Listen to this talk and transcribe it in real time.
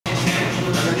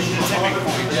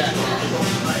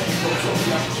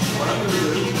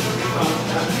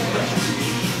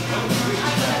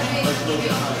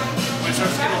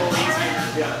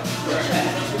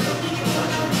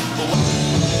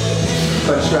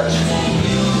Try to stretch.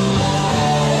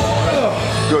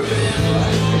 Good.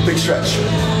 Big stretch.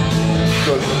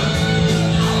 Good.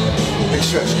 Big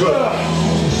stretch. Good.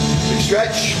 Big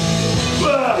stretch.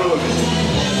 Good.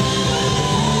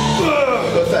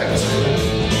 Perfect.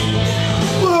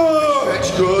 Stretch.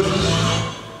 Good.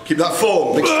 Keep that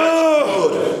form. Big stretch.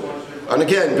 Good. And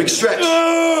again, big stretch.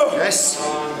 Yes.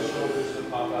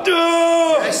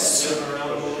 Yes.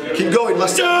 Keep going.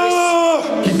 Last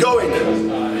time. Keep going.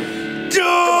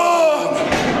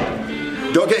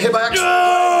 Don't get hit by accident.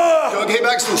 Don't get hit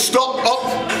by accident. Stop.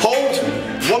 Up. Hold.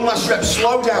 One last rep.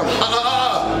 Slow down.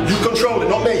 You control it,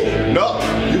 not me. No.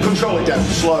 You control it down.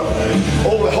 Slow.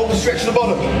 All the way. Hold the stretch at the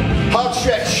bottom. Hard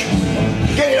stretch.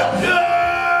 Get it up.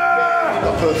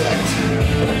 Not perfect.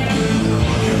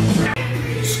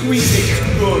 Squeeze it.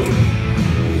 Good.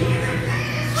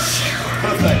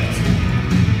 Perfect.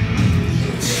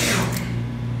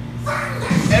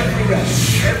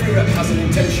 Every rep has an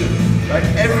intention, right?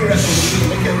 Every rep will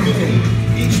make a meaning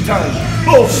each time.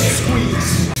 Boom!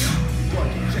 Squeeze. Go on,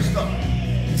 chest up.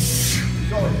 Keep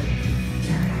going.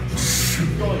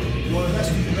 Keep going. You want to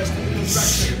rest in the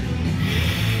contraction.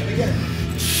 And again.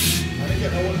 And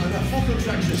again. I want that full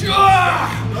contraction.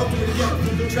 No, do it again.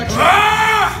 Full contraction.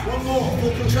 One more.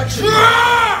 Full contraction.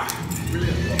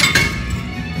 Brilliant.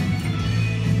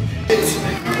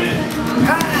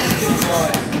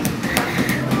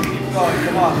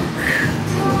 Come on.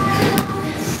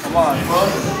 Come on.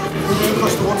 Moving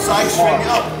across to one side, straighten it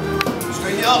up.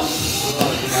 Straighten it up.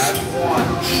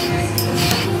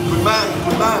 Good man,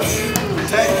 good man.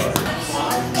 10.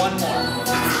 One more.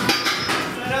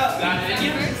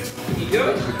 You do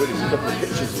it? Because it's a couple of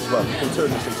pitches as well. You can turn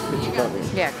this into a picture, can't you?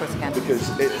 Yeah, of course you can. Because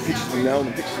it pitches them now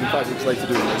and pitches them 5 weeks later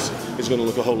doing this. It's going to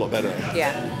look a whole lot better.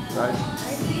 Yeah. Right?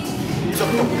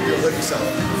 Top up with your leg yourself.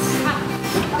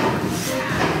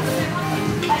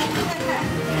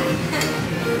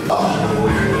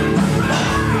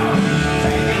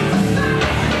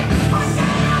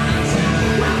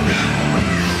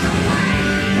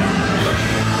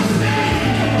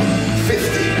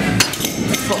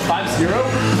 5-0?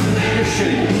 You're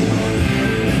shitty.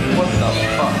 What the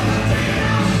fuck?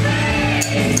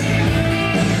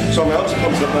 So my arms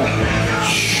comes up there.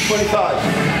 25.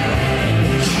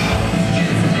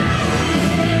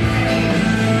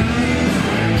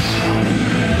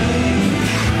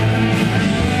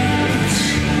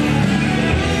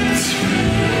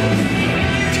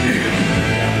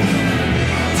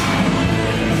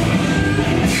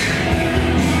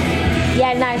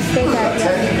 Yeah, nice. Stay there.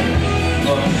 10.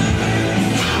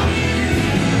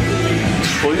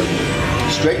 Pull you.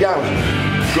 Straight down.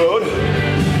 Good.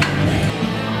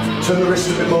 Turn the wrist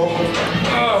a bit more.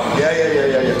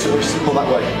 Yeah. Turn the wrist a bit more that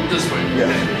way. This way.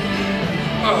 Yeah.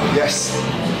 Yes.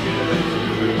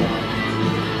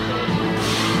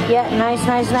 Yeah, nice. Keep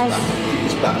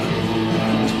this back.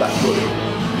 Keep this back. Good.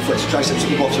 Flex your triceps at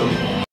the bottom.